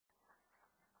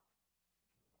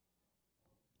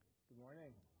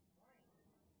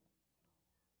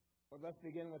Let's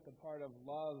begin with the part of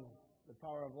love, the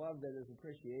power of love that is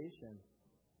appreciation.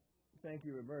 Thank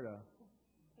you, Roberta.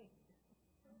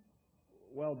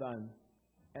 Well done.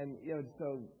 And,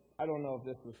 so I don't know if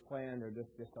this was planned or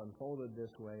just unfolded this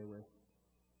way with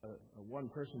one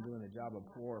person doing a job of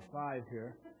 4 or 5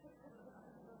 here.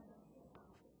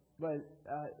 But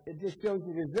it just shows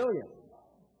the resilience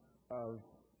of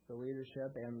the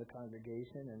leadership and the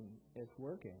congregation, and it's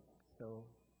working. So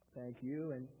thank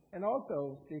you. And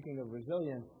also, speaking of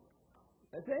resilience,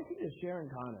 thank you to Sharon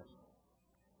Connors.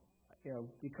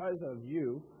 Because of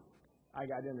you, I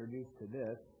got introduced to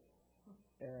this,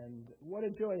 and what a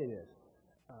joy it is.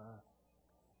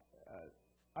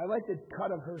 I like the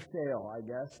cut of her sail, I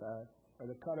guess, or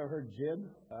the cut of her jib.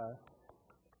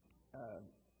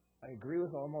 I agree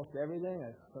with almost everything.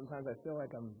 Sometimes I feel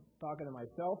like I'm talking to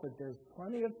myself, but there's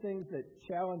plenty of things that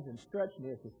challenge and stretch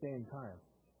me at the same time.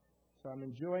 So I'm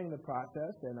enjoying the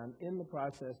process, and I'm in the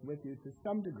process with you to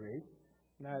some degree,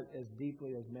 not as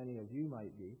deeply as many of you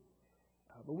might be.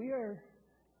 But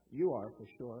you are for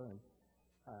sure, and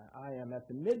I am at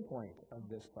the midpoint of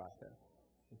this process.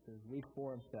 This is week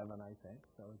 4 of 7, I think.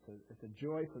 So it's a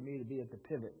joy for me to be at the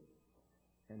pivot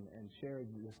and share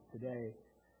this today.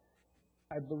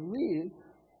 I believe,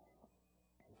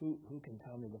 who can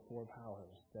tell me the 4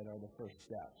 powers that are the first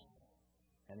steps?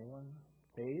 Anyone?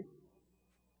 Faith?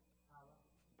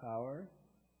 Power?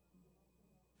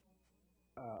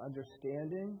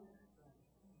 Understanding?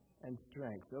 And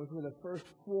strength. Those were the first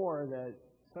 4 that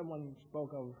someone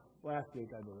spoke of last week,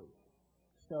 I believe.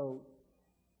 So,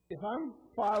 if I'm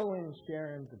following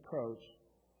Sharon's approach,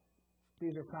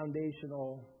 these are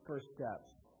foundational first steps.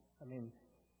 I mean,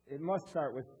 it must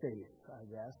start with faith, I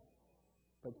guess.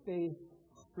 But faith,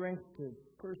 strength to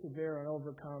persevere and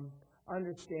overcome,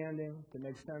 understanding to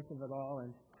make sense of it all,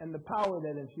 and the power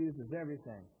that infuses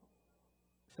everything.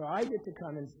 So I get to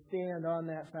come and stand on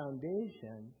that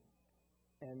foundation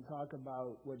and talk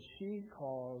about what she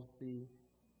calls the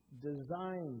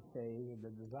design phase, or the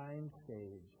design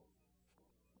stage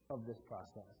of this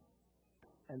process.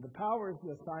 And the powers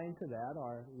assigned to that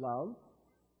are love,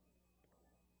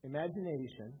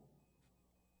 imagination,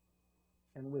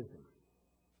 and wisdom.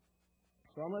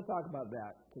 So I'm going to talk about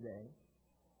that today.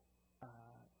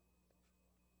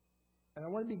 And I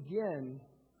want to begin,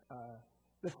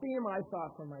 the theme I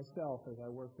thought for myself as I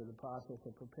worked through the process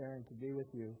of preparing to be with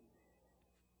you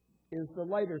is the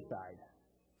lighter side.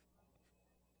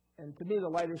 And to me, the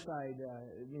lighter side,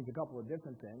 it means a couple of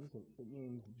different things. It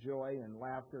means joy and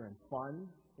laughter and fun.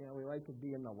 We like to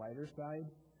be in the lighter side.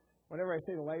 Whenever I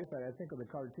say the lighter side, I think of the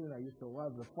cartoon I used to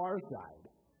love, The Far Side,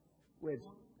 which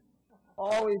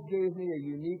always gave me a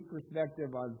unique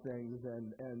perspective on things.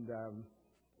 And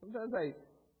sometimes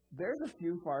there's a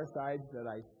few Far Sides that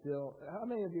I still... How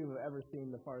many of you have ever seen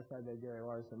The Far Side by Gary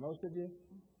Larson? Most of you?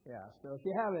 Yeah. So if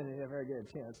you haven't, you never get a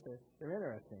chance. They're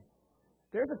interesting.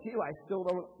 There's a few I still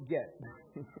don't get.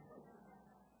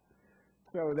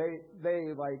 So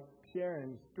they like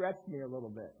Sharon stretched me a little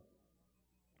bit.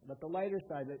 But the lighter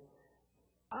side,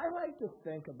 I like to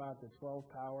think about the 12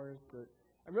 powers.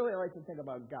 I really like to think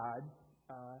about God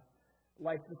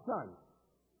like the sun.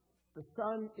 The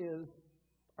sun is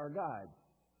our God.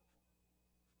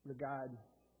 The God,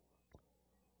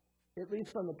 at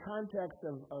least from the context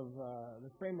of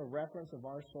the frame of reference of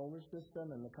our solar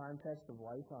system and the context of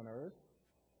life on Earth,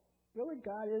 really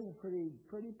God is a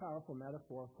pretty powerful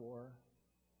metaphor for,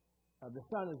 the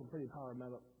sun is a pretty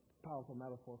powerful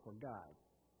metaphor for God.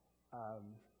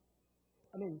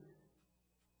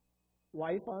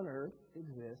 Life on Earth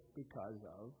exists because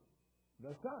of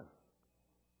the sun.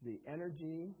 The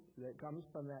energy that comes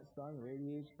from that sun,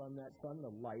 radiates from that sun, the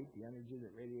light, the energy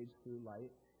that radiates through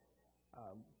light,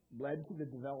 led to the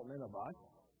development of us.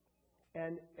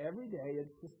 And every day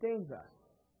it sustains us.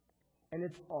 And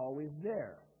it's always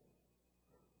there.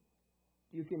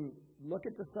 You can look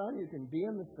at the sun, you can be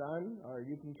in the sun, or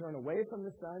you can turn away from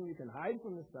the sun, you can hide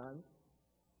from the sun,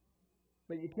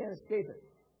 but you can't escape it.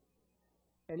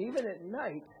 And even at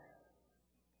night,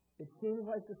 it seems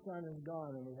like the sun is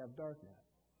gone and we have darkness.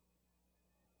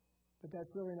 But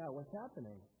that's really not what's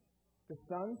happening. The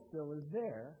sun still is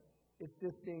there. It's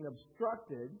just being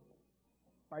obstructed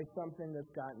by something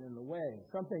that's gotten in the way,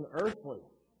 something earthly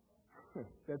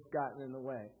that's gotten in the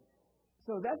way.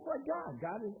 So that's like God.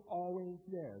 God is always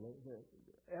there,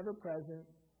 ever-present.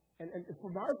 And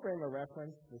from our frame of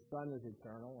reference, the sun is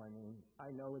eternal. I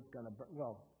know it's going to...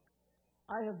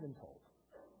 I have been told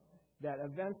that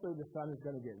eventually the sun is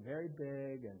going to get very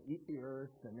big and eat the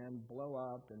earth and then blow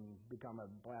up and become a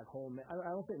black hole. I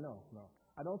don't think, no.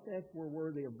 I don't think we're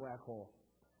worthy of black hole.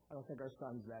 I don't think our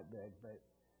sun's that big. But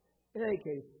in any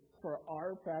case, for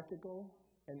our practical,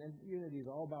 and unity is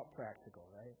all about practical,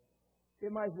 right?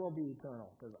 It might as well be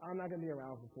eternal, because I'm not going to be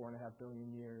around for 4.5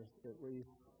 billion years, at least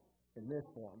in this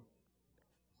form.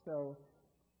 So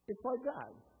it's like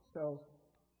God. So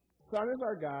Son is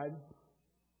our God.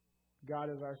 God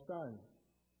is our Son.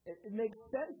 It makes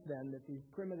sense then that these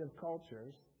primitive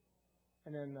cultures,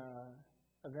 and then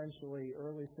eventually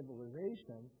early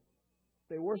civilization,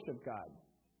 they worship God,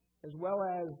 as well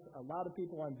as a lot of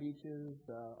people on beaches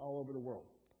all over the world.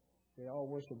 They all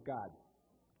worship God.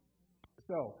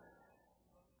 So,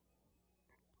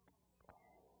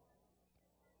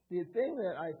 the thing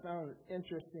that I found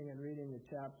interesting in reading the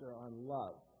chapter on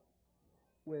love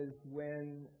was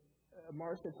when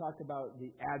Marcia talked about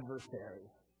the adversary.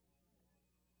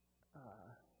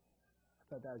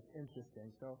 I thought that was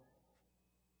interesting. So,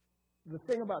 the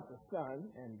thing about the Son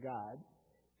and God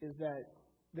is that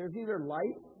there's either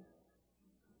light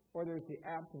or there's the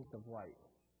absence of light,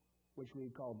 which we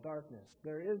call darkness.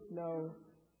 There is no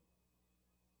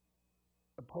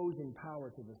opposing power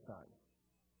to the Son.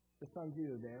 The Son's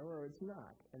either there or it's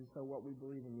not. And so what we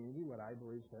believe in unity, what I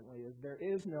believe certainly, is there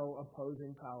is no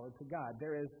opposing power to God.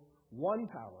 There is one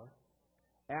power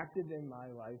active in my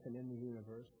life and in the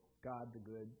universe, God the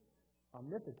good,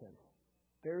 omnipotent.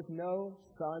 There's no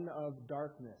son of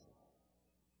darkness.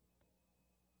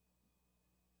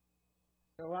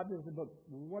 A lot of people say, but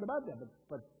what about that?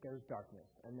 But there's darkness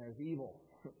and there's evil.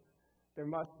 There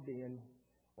must be. And,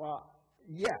 well,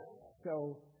 yes.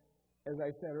 So, as I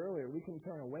said earlier, we can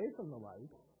turn away from the light.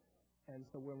 And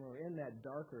so when we're in that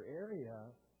darker area,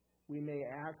 we may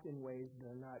act in ways that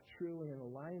are not truly in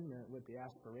alignment with the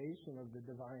aspiration of the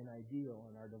divine ideal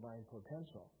and our divine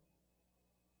potential.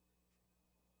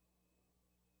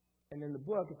 And in the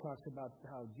book, it talks about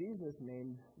how Jesus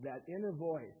named that inner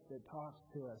voice that talks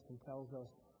to us and tells us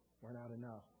we're not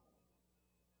enough.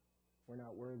 We're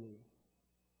not worthy.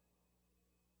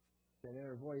 That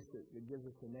inner voice that gives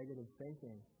us the negative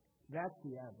thinking. That's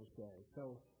the adversary.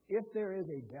 So if there is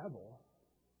a devil,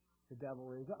 the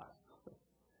devil is us.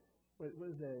 What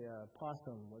was a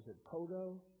possum? Was it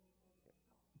Pogo?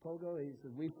 Pogo, he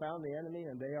said, we found the enemy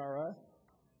and they are us.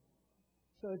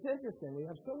 So it's interesting. We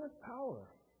have so much power.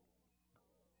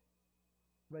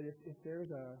 But if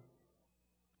there's a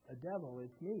devil,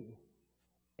 it's me.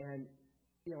 And,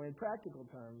 in practical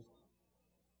terms,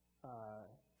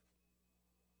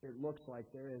 it looks like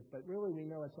there is. But really, we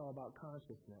know it's all about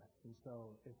consciousness. And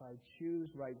so if I choose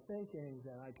right thinking,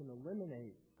 then I can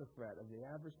eliminate the threat of the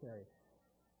adversary.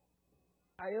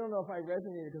 I don't know if I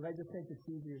resonated because I just think it's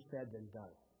easier said than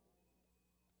done.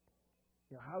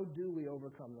 How do we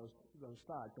overcome those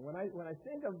thoughts? And when I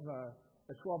think of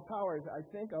the 12 powers, I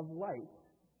think of light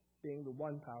being the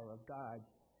one power of God.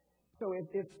 So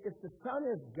if the Son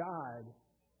is God,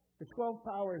 the 12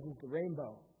 powers is the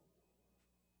rainbow.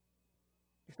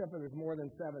 Except for there's more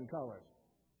than 7 colors.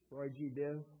 Roy G.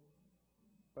 Biv.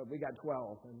 But we got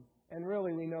 12. And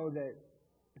really we know that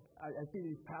I see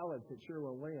these palettes at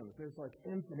Sherwin-Williams. There's like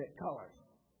infinite colors.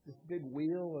 This big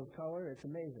wheel of color. It's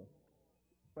amazing.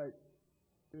 But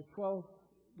there's 12,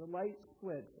 the light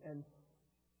splits, and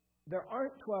there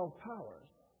aren't 12 powers.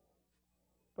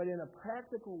 But in a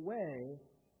practical way,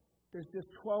 there's just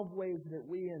 12 ways that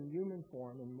we in human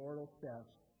form, in mortal steps,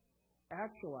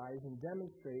 actualize and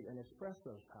demonstrate and express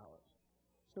those powers.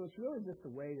 So it's really just a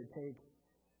way to take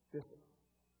this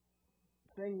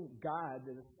thing, God,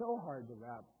 that is so hard to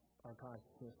wrap our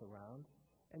consciousness around,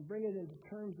 and bring it into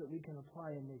terms that we can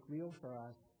apply and make real for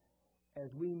us as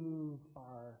we move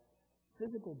our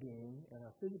physical being and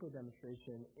our physical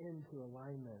demonstration into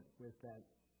alignment with that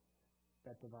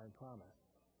divine promise.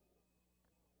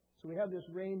 So we have this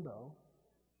rainbow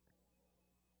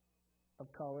of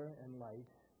color and light.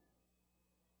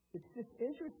 It's just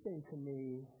interesting to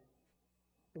me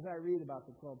as I read about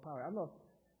the 12 powers. I don't know if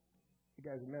you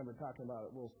guys remember talking about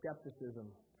a little skepticism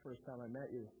the first time I met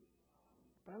you.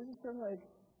 But I was just sort of like,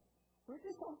 where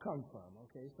did this all come from?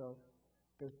 Okay, so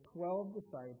there's 12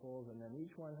 disciples, and then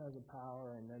each one has a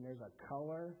power, and then there's a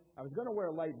color. I was going to wear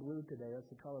light blue today.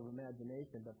 That's the color of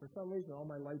imagination. But for some reason, all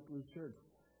my light blue shirts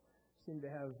seem to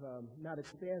have not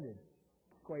expanded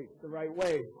quite the right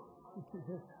way.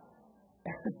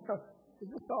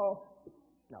 It's just all,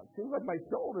 now, it seems like my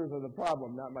shoulders are the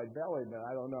problem, not my belly, but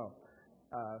I don't know.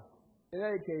 In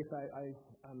any case,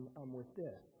 I'm with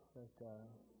this.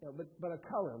 But a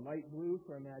color, light blue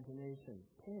for imagination,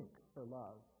 pink for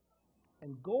love,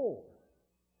 and gold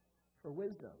for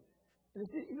wisdom. And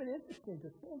it's even interesting to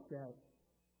think that,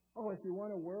 if you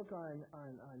want to work on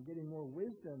getting more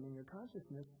wisdom in your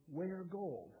consciousness, wear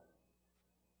gold.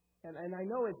 And I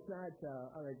know it's not,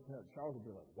 Charles will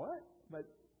be like, what? But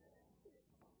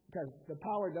Because the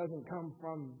power doesn't come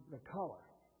from the color.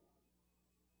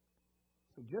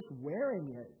 So just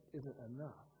wearing it isn't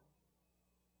enough.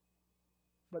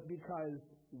 But because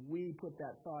we put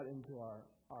that thought into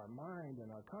our mind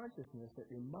and our consciousness, it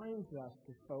reminds us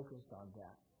to focus on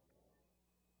that.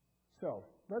 So,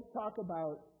 let's talk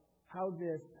about how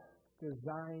this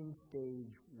design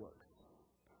stage works.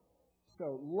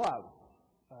 So, love.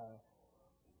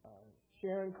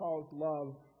 Sharon calls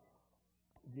love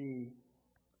the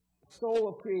soul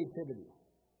of creativity.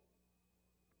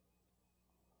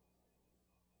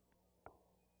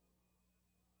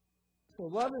 So,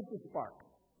 love is the spark.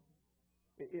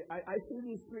 I see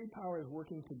these three powers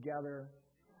working together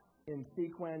in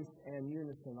sequence and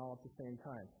unison all at the same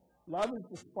time. Love is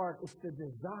the spark. It's the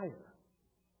desire,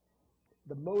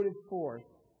 the motive force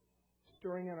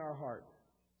stirring in our heart.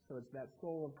 So it's that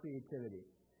soul of creativity.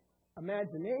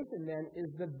 Imagination, then, is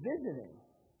the visioning,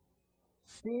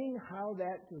 seeing how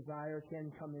that desire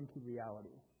can come into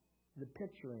reality, the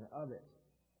picturing of it,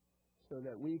 so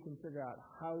that we can figure out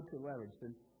how to leverage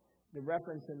it. The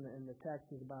reference in the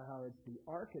text is about how it's the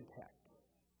architect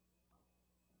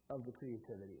of the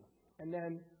creativity. And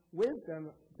then wisdom,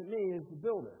 to me, is the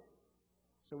builder.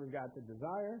 So we've got the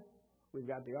desire, we've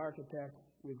got the architect,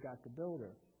 we've got the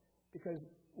builder. Because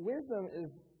wisdom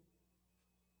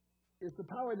is the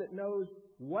power that knows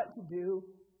what to do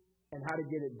and how to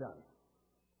get it done.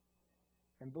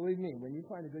 And believe me, when you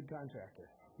find a good contractor,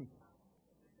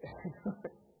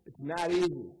 it's not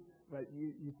easy. But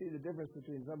you see the difference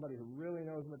between somebody who really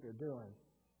knows what they're doing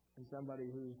and somebody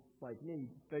who's, like me,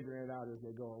 figuring it out as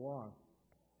they go along.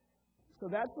 So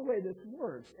that's the way this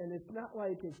works. And it's not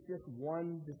like it's just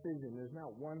one decision. There's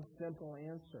not one simple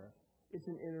answer. It's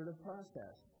an iterative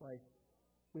process. Like,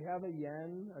 we have a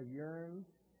yen, a yearn,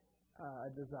 a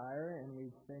desire, and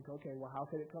we think, okay, well, how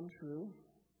could it come true?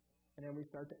 And then we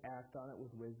start to act on it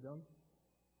with wisdom.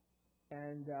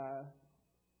 And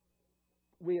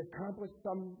we accomplish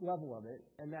some level of it,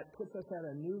 and that puts us at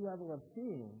a new level of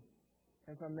seeing.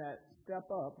 And from that step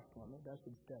up, well, maybe I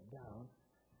should step down,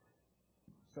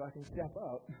 so I can step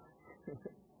up.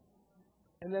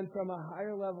 And then from a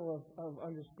higher level of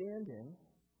understanding,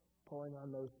 pulling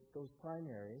on those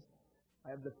primaries,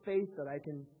 I have the faith that I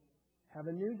can have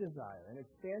a new desire, an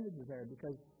expanded desire,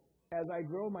 because as I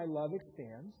grow, my love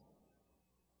expands,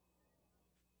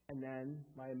 and then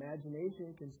my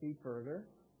imagination can see further,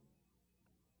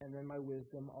 and then my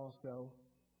wisdom also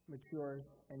matures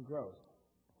and grows.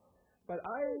 But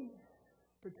I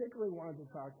particularly wanted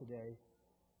to talk today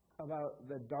about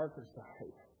the darker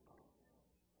side,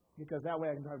 because that way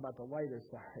I can talk about the lighter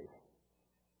side.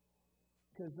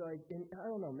 Because, I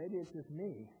don't know, maybe it's just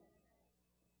me,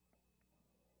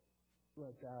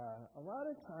 but a lot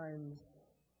of times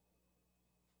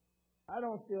I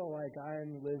don't feel like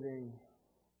I'm living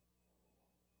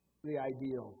the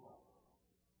ideals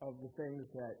of the things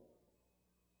that,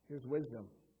 here's wisdom,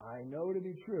 I know to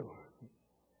be true.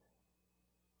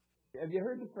 Have you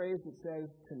heard the phrase that says,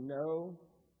 to know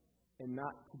and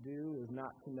not to do is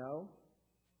not to know?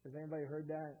 Has anybody heard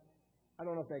that? I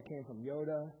don't know if that came from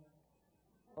Yoda.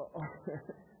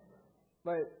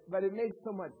 But it makes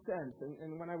so much sense.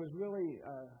 And when I was really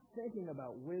thinking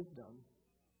about wisdom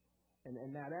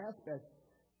and that aspect,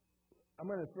 I'm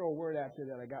going to throw a word at you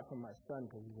that I got from my son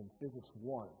because he's in Physics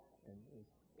 1. And it's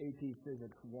AP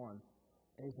Physics 1.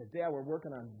 And he said, Dad, we're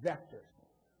working on vectors.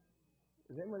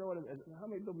 Does anyone know how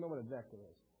many people know what a vector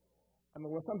is? I mean,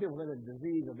 well, some people think a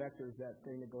disease, a vector is that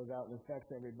thing that goes out and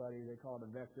infects everybody. They call it a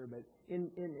vector. But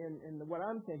in what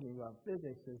I'm thinking about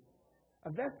physics is a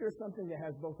vector is something that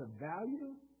has both a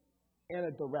value and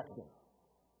a direction.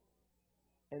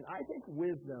 And I think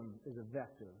wisdom is a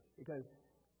vector because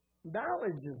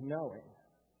knowledge is knowing.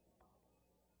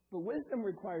 But wisdom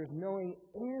requires knowing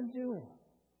and doing.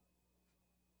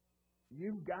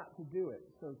 You've got to do it.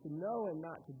 So to know and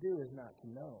not to do is not to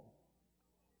know.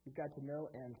 You've got to know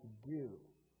and to do.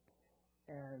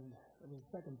 And there's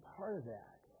a second part of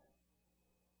that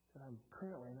I'm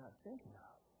currently not thinking of.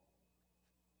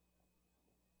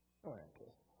 All right,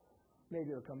 okay.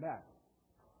 Maybe it'll come back.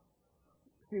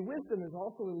 See, wisdom is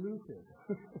also elusive.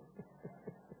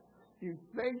 You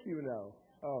think you know.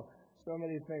 Oh, so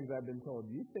many things I've been told.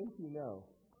 You think you know.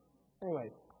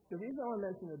 Anyway, the reason I want to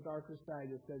mention the darker side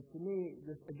is that to me,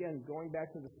 this, again, going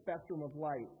back to the spectrum of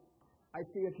light, I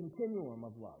see a continuum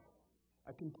of love,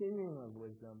 a continuum of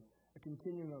wisdom, a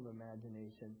continuum of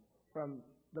imagination. From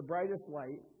the brightest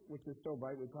light, which is so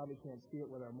bright we probably can't see it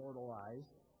with our mortal eyes,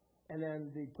 and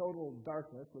then the total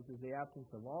darkness, which is the absence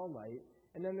of all light,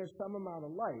 and then there's some amount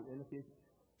of light. And it's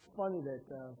funny that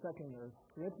 2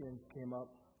 Corinthians came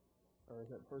up, or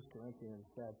is it 1 Corinthians,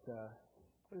 that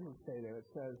What does it say there? It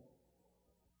says,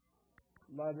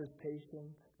 love is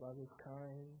patient, love is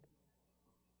kind.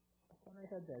 I thought I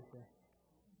had that here.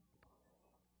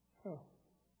 Oh.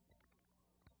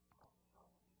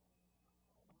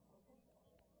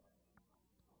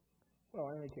 Well,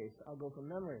 in any case, I'll go from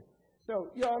memory. So,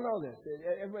 you all know this.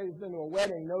 Everybody who's been to a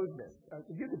wedding knows this.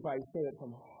 You could probably say it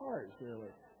from heart,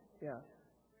 really. Yeah.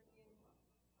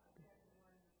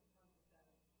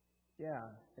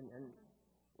 Yeah.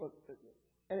 Well,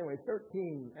 anyway,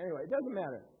 13. Anyway, it doesn't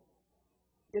matter.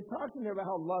 It talks in there about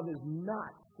how love is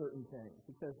not certain things.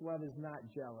 It says love is not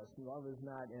jealous. Love is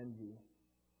not envy.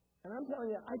 And I'm telling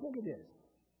you, I think it is.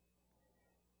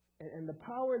 And the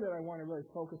power that I want to really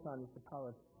focus on is the power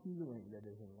of healing that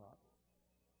is in love.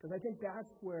 Because I think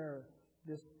that's where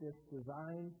this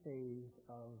design phase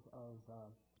of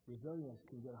resilience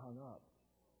can get hung up.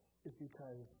 Is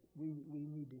because we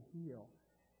need to heal.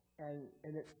 And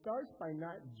it starts by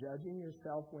not judging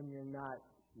yourself when you're not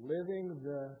living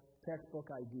the textbook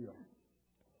ideal.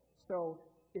 So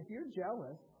if you're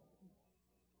jealous,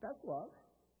 that's love.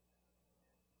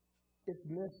 It's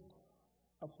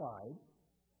misapplied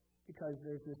because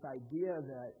there's this idea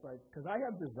that, because I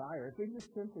have desire. If we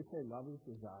just simply say love is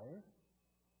desire,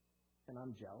 and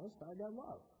I'm jealous, I got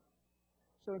love.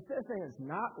 So instead of saying it's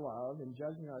not love and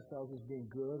judging ourselves as being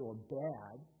good or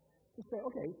bad, just say,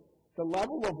 okay, the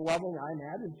level of loving I'm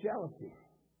at is jealousy.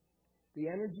 The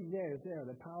energy there is there.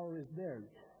 The power is there.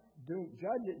 Don't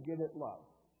judge it, give it love.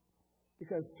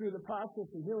 Because through the process,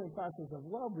 the healing process of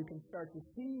love, we can start to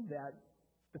see that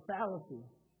the fallacy,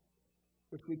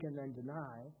 which we can then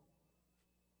deny,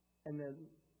 and then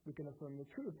we can affirm the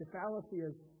truth. The fallacy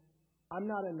is, I'm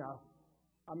not enough.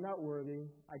 I'm not worthy.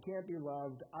 I can't be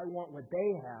loved. I want what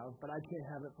they have, but I can't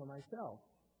have it for myself.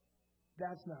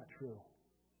 That's not true.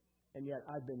 And yet,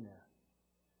 I've been there.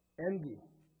 Envy.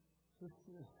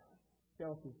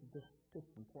 Jealousy is just a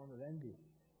form of envy.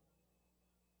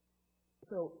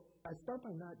 So, I start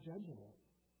by not judging it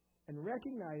and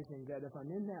recognizing that if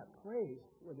I'm in that place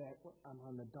where I'm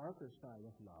on the darker side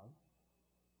of love,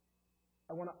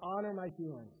 I want to honor my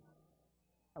feelings.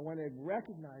 I want to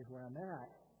recognize where I'm at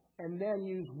and then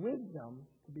use wisdom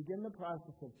to begin the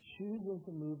process of choosing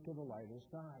to move to the lighter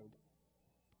side.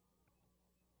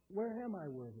 Where am I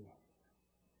worthy?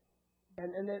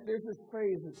 And there's this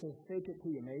phrase that says, fake it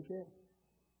till you make it.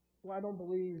 Well, I don't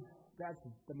believe that's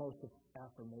the most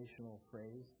affirmational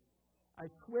phrase. I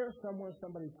swear somewhere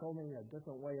somebody told me a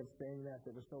different way of saying that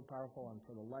was so powerful, and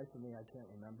for the life of me, I can't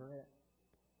remember it.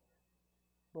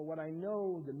 But what I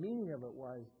know the meaning of it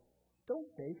was, don't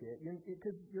fake it,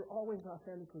 because you're always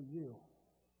authentically you.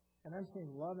 And I'm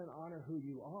saying love and honor who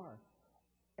you are.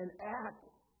 And act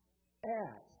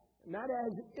as, not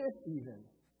as if even,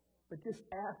 but just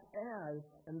act as,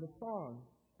 and the song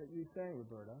that you sang,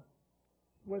 Roberta,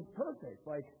 was perfect.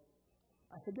 Like,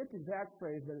 I forget the exact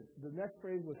phrase, but the next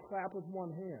phrase was clap with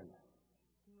one hand.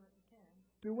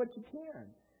 Do what you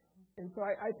can. And so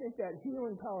I think that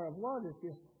healing power of love is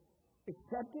just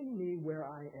accepting me where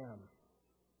I am.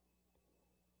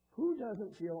 Who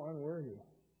doesn't feel unworthy?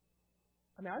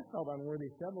 I mean, I've felt unworthy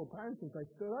several times since I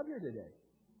stood up here today.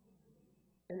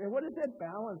 And what is that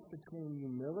balance between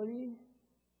humility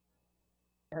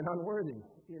and unworthy?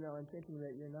 And thinking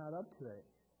that you're not up to it.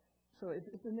 So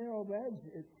it's a narrow ledge,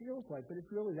 it feels like, but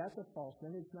that's a false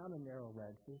thing. It's not a narrow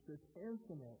ledge. There's this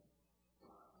infinite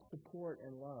support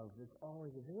and love that's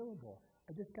always available.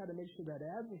 I just got to make sure that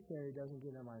adversary doesn't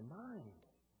get in my mind.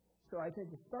 So I think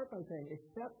to start by saying,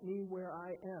 accept me where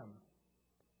I am.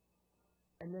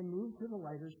 And then move to the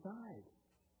lighter side.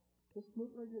 Just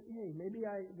move, hey, maybe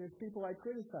there's people I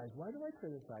criticize. Why do I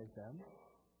criticize them?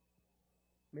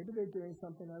 Maybe they're doing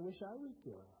something I wish I was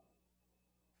doing.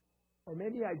 Or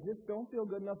maybe I just don't feel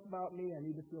good enough about me. I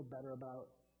need to feel better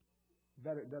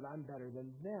that I'm better than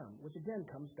them. Which again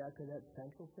comes back to that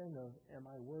central thing of, am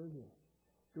I worthy?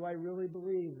 Do I really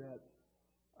believe that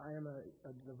I am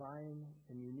a divine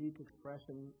and unique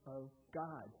expression of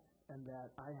God, and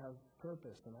that I have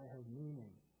purpose and I have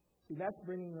meaning? See, that's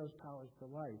bringing those powers to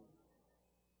life.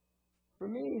 For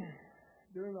me,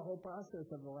 during the whole process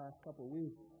of the last couple of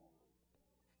weeks,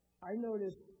 I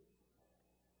noticed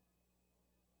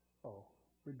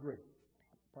regret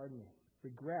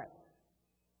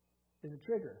is a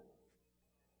trigger.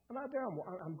 I'm out there,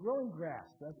 I'm growing grass.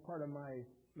 That's part of my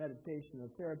meditation and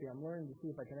therapy. I'm learning to see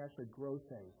if I can actually grow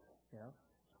things. It's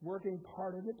working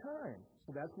part of the time.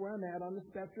 So that's where I'm at on the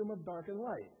spectrum of dark and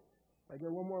light. If I get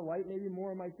a little more light, maybe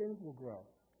more of my things will grow.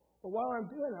 But while I'm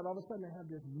doing that, all of a sudden I have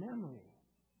this memory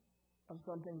of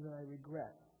something that I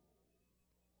regret.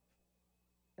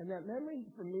 And that memory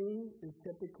for me is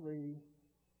typically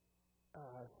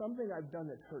something I've done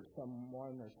that's hurt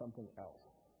someone or something else.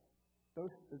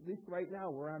 Those, at least right now,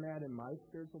 where I'm at in my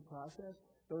spiritual process,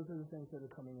 those are the things that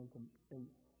are coming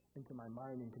into my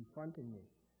mind and confronting me.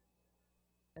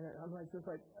 And I'm like,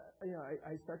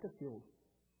 I start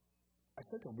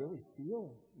to really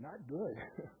feel not good.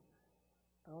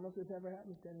 I don't know if this ever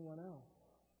happens to anyone else.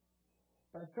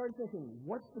 But I started thinking,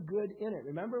 what's the good in it?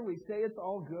 Remember, we say it's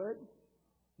all good.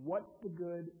 What's the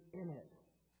good in it?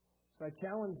 So I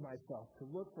challenge myself to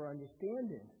look for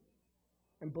understanding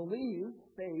and believe,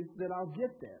 faith, that I'll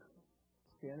get there.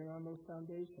 Standing on those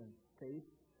foundations. Faith,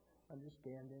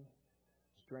 understanding,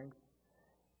 strength.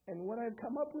 And what I've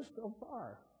come up with so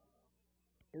far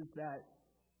is that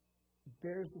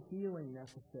there's healing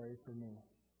necessary for me.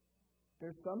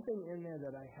 There's something in there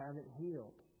that I haven't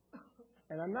healed.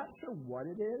 And I'm not sure what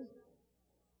it is.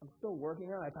 I'm still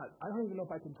working on it. I thought, I don't even know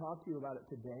if I can talk to you about it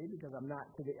today because I'm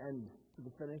not to the end, to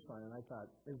the finish line. And I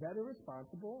thought, is that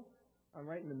irresponsible? I'm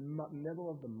right in the middle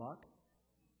of the muck.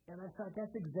 And I thought,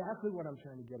 that's exactly what I'm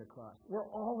trying to get across. We're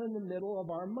all in the middle of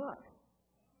our muck.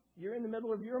 You're in the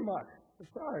middle of your muck.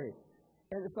 Sorry.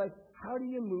 And it's like, how do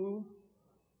you move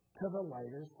to the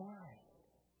lighter side?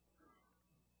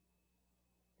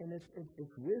 And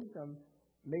it's wisdom,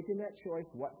 making that choice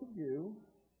what to do,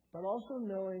 but also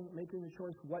making the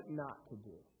choice what not to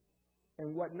do.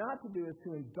 And what not to do is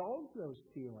to indulge those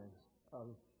feelings of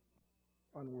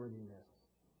unworthiness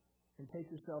and take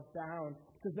yourself down,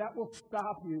 because that will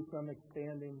stop you from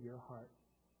expanding your heart.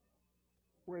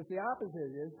 Whereas the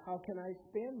opposite is, how can I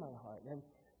expand my heart? And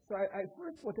so I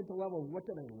first look at the level of what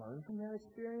did I learn from that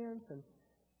experience, and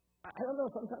I don't know,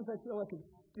 sometimes I feel like it's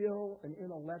still an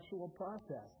intellectual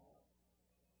process.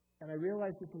 And I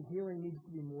realize that the healing needs to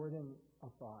be more than a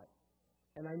thought.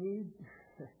 And I need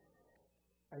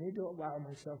to allow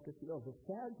myself to feel the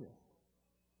sadness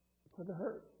for the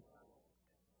hurt.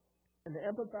 And to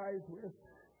empathize with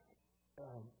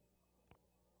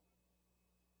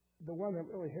the one that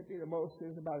really hit me the most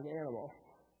is about an animal.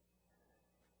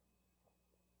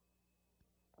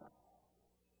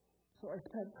 So I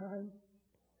spent time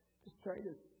just trying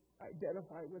to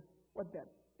identify with what that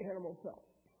animal felt.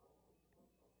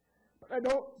 But I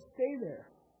don't stay there.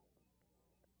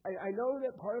 I know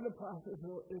that part of the process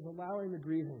is allowing the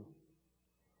grieving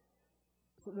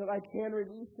so that I can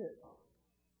release it.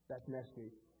 That's next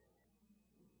week.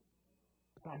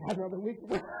 I have another week.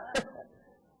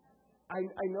 I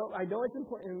know it's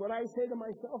important. And what I say to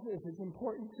myself is it's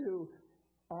important to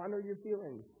honor your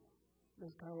feelings.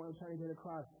 That's kind of what I'm trying to get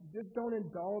across. Just don't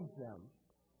indulge them.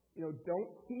 Don't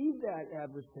feed that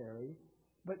adversary,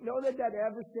 but know that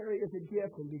adversary is a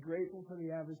gift, and be grateful for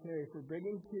the adversary for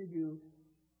bringing to you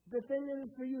the thing that is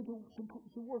for you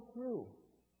to work through,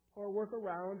 or work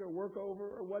around, or work over,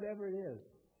 or whatever it is.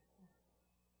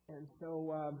 And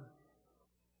so,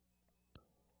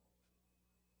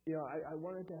 I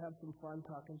wanted to have some fun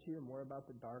talking to you more about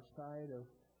the dark side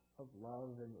of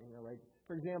love, and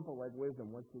for example, like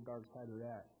wisdom. What's the dark side of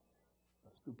that?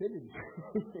 Stupidity.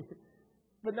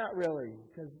 But not really,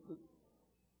 because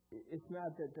it's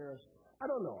not that I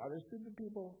don't know. Are there stupid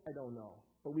people? I don't know.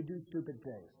 But we do stupid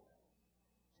things.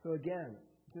 So again,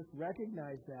 just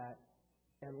recognize that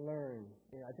and learn.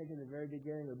 I think in the very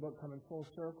beginning of the book, Coming Full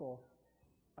Circle,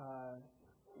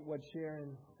 what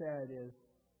Sharon said is,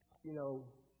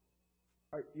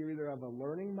 you're either of a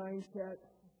learning mindset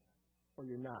or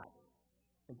you're not.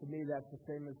 And to me, that's the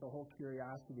same as the whole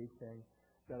curiosity thing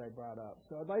that I brought up.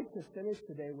 So I'd like to finish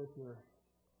today with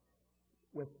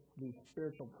the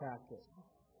spiritual practice,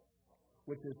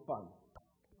 which is fun.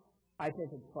 I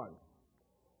think it's fun.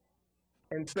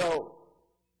 And so,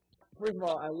 first of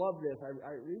all, I love this.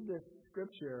 I read this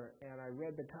scripture, and I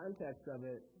read the context of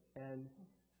it, and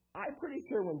I'm pretty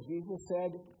sure when Jesus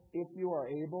said, if you are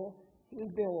able, he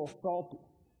was being a little salty.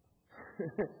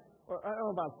 Well, I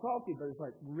don't know about salty, but it's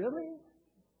like, really?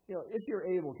 If you're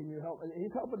able, can you help? And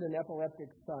he's helping an epileptic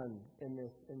son in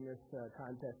this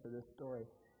context of this story.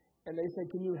 And they say,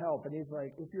 can you help? And he's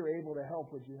like, if you're able to help,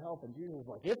 would you help? And Jesus is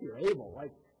like, if you're able,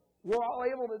 we're all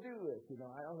able to do this.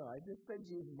 I don't know. I just think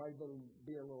Jesus might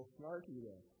be a little snarky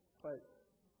there. But,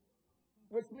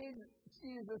 which means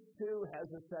Jesus, too,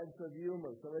 has a sense of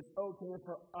humor. So it's okay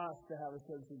for us to have a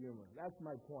sense of humor. That's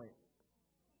my point.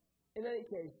 In any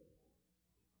case,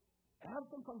 have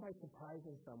some fun by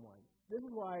surprising someone. This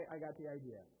is why I got the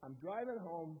idea. I'm driving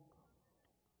home,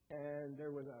 and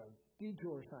there was a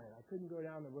detour sign. I couldn't go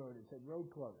down the road. It said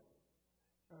road closed.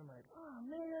 And I'm like, oh,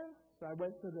 man. So I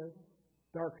went to the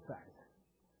dark side.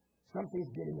 Something's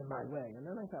getting in my way. And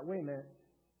then I thought, wait a minute.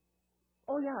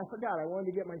 Oh, yeah, I forgot. I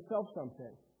wanted to get myself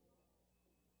something.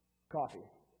 Coffee.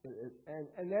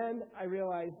 And then I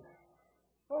realized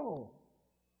Oh,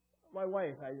 my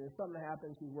wife, if something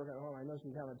happens, she's working at home. I know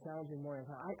she's having a challenging morning.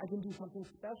 I can do something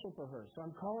special for her. So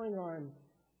I'm calling on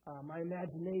my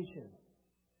imagination.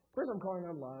 First, I'm calling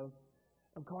on love.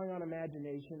 I'm calling on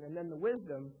imagination, and then the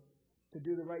wisdom to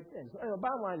do the right thing. So anyway, the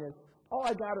bottom line is, all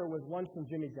I got her was lunch from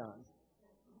Jimmy John's.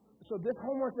 So this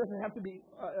homework doesn't have to be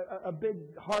a big,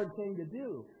 hard thing to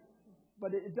do.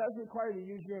 But it does require you to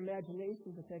use your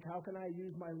imagination to think, how can I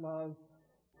use my love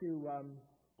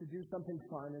to do something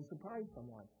fun and surprise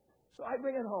someone? So I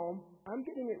bring it home. I'm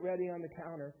getting it ready on the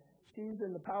counter. She's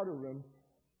in the powder room.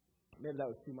 Maybe that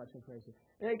was too much information.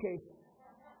 In any case,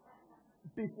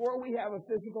 before we have a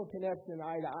physical connection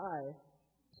eye to eye,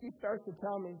 she starts to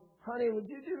tell me, honey, would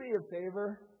you do me a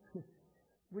favor?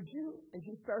 Would you? And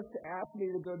she starts to ask me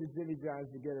to go to Jimmy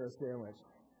John's to get her a sandwich.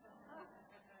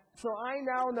 So I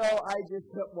now know I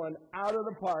just hit one out of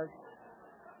the park.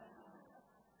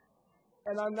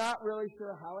 And I'm not really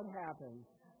sure how it happened.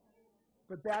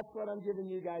 But that's what I'm giving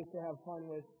you guys to have fun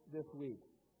with this week.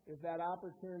 Is that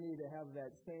opportunity to have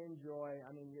that same joy.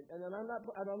 I mean, and then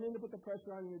I don't mean to put the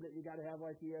pressure on you that you got to have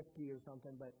like ESP or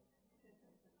something, but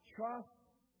trust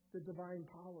the divine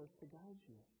powers to guide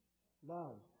you.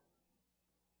 Love,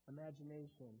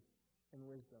 imagination, and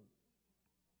wisdom.